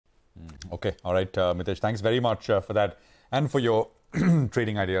Okay, all right, Mitesh, thanks very much for that and for your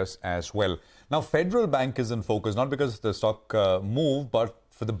trading ideas as well. Now, Federal Bank is in focus, not because the stock moved, but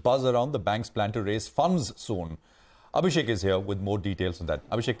for the buzz around the bank's plan to raise funds soon. Abhishek is here with more details on that.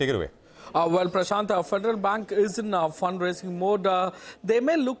 Abhishek, take it away. Well, Prashant, Federal Bank is in fundraising mode. They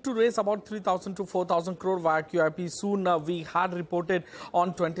may look to raise about 3,000 to 4,000 crore via QIP soon. We had reported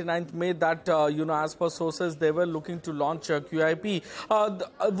on 29th May that, as per sources, they were looking to launch QIP.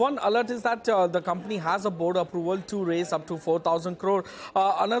 One alert is that the company has a board approval to raise up to 4,000 crore.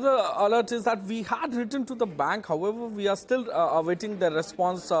 Another alert is that we had written to the bank. However, we are still awaiting the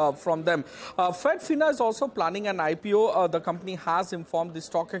response from them. FedFina is also planning an IPO. The company has informed the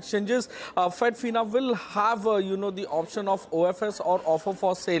stock exchanges. FedFina will have, the option of OFS or offer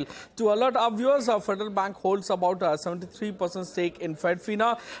for sale. To alert our viewers, Federal Bank holds about 73% stake in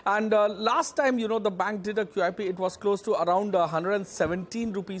FedFina. And last time, the bank did a QIP, it was close to around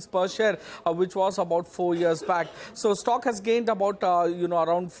 117 rupees per share, which was about 4 years back. So stock has gained about,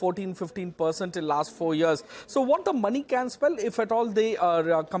 around 14-15% in last 4 years. So what the money can spell, if at all they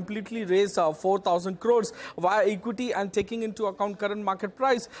completely raise 4,000 crores via equity and taking into account current market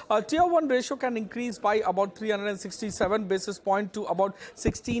price, Tier 1 ratio can increase by about 367 basis point to about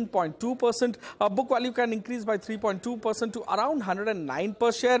 16.2%. Book value can increase by 3.2% to around 109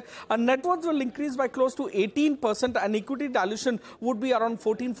 per share. Net worth will increase by close to 18%, and equity dilution would be around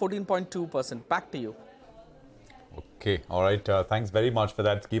 14.2%. Back to you. Okay, all right. Thanks very much for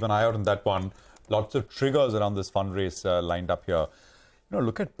that. Keep an eye out on that one. Lots of triggers around this fundraise lined up here.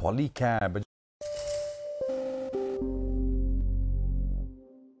 Look at Polycab.